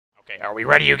Okay, are we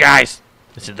ready, you guys?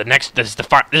 This is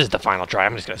the final try.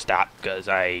 I'm just gonna stop because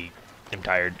I am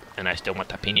tired and I still want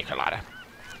the pina colada.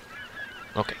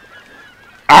 Okay.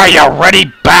 Are you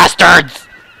ready, bastards?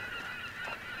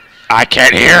 I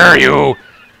can't hear you.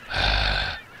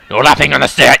 No laughing on the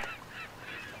set.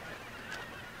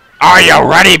 Are you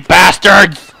ready,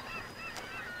 bastards?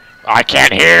 I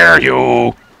can't hear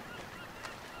you.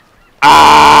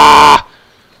 Ah!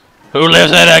 Who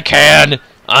lives in a can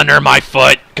under my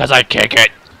foot because I kick it?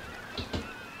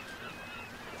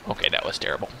 Okay, that was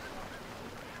terrible.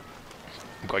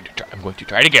 I'm going to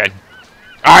try it again.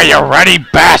 Are you ready,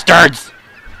 bastards?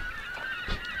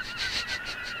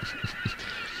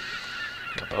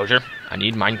 Composure. I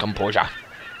need mind composure.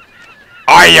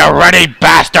 Are you ready,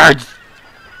 bastards?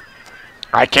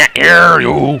 I can't hear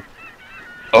you.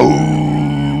 Oh.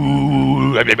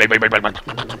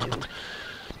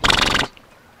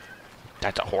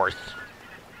 That's a horse.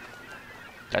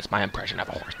 That's my impression of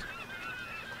a horse.